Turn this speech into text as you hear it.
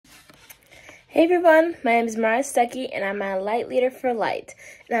Hey everyone, my name is Mariah Stuckey and I'm a light leader for light.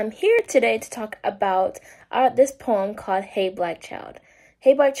 And I'm here today to talk about this poem called Hey Black Child.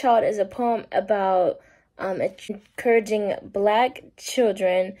 Hey Black Child is a poem about encouraging black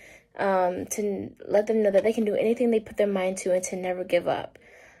children to let them know that they can do anything they put their mind to and to never give up.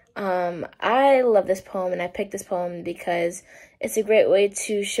 I love this poem and I picked this poem because it's a great way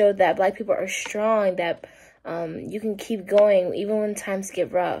to show that black people are strong, that you can keep going even when times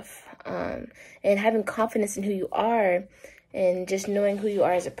get rough. And having confidence in who you are and just knowing who you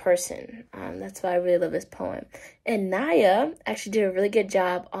are as a person. That's why I really love this poem. And Naya actually did a really good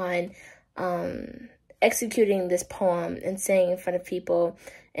job on executing this poem and saying in front of people,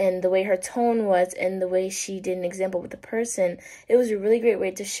 and the way her tone was and the way she did an example with the person. It was a really great way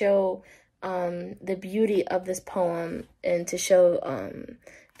to show the beauty of this poem and to show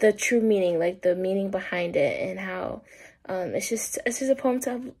the true meaning, like the meaning behind it, and how it's just a poem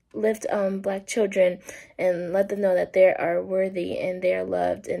to uplift black children and let them know that they are worthy and they are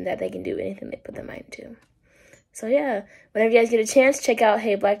loved and that they can do anything they put their mind to. So yeah, whenever you guys get a chance, check out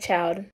Hey Black Child.